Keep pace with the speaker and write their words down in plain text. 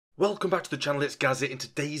Welcome back to the channel, it's Gazit. In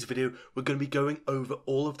today's video, we're going to be going over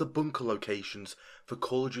all of the bunker locations for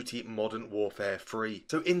Call of Duty Modern Warfare 3.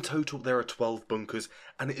 So in total, there are 12 bunkers,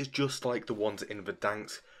 and it is just like the ones in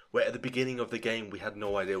Verdansk, where at the beginning of the game, we had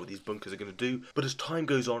no idea what these bunkers are going to do. But as time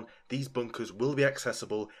goes on, these bunkers will be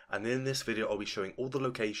accessible, and in this video, I'll be showing all the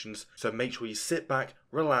locations. So make sure you sit back,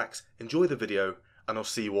 relax, enjoy the video, and I'll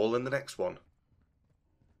see you all in the next one.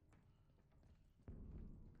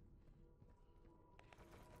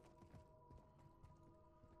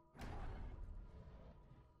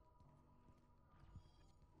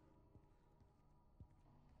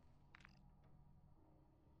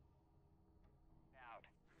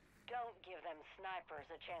 Don't give them snipers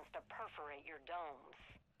a chance to perforate your domes.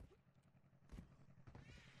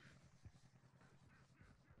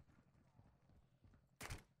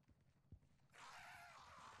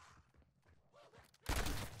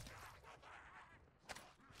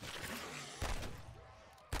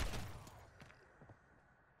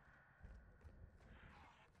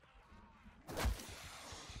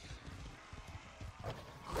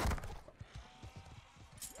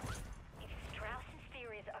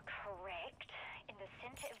 Correct. In the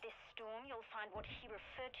center of this storm, you'll find what he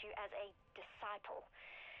referred to as a disciple.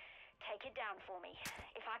 Take it down for me.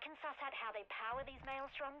 If I can suss out how they power these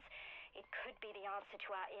maelstroms, it could be the answer to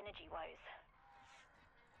our energy woes.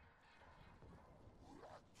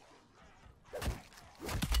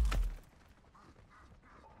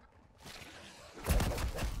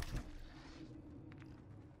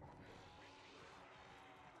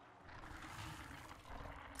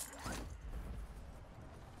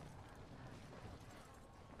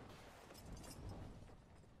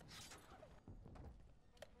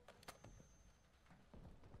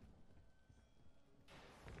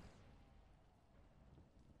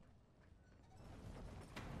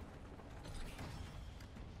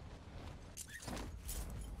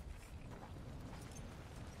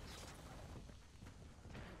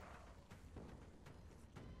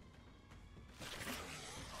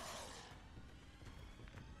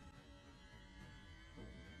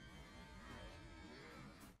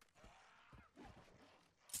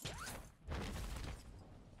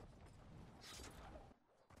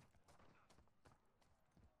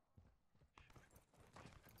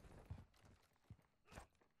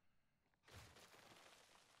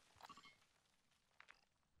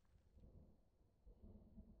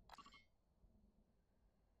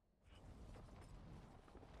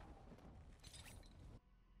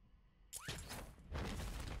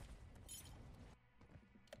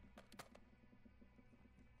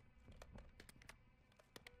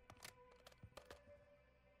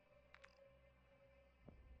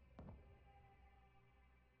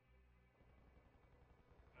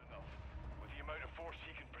 Force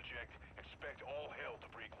he can project, expect all hell to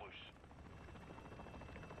break loose.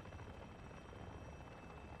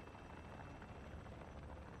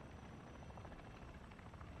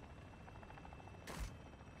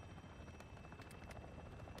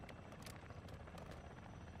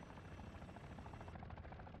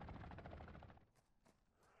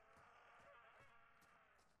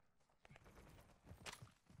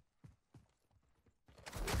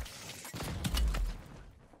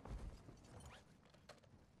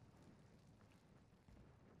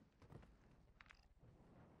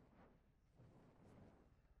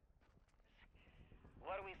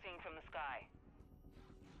 What are we seeing from the sky?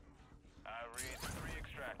 I read 3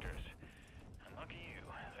 extractors. And lucky you,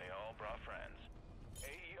 they all brought friends.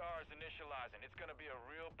 AER is initializing. It's gonna be a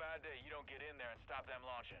real bad day you don't get in there and stop them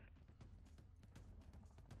launching.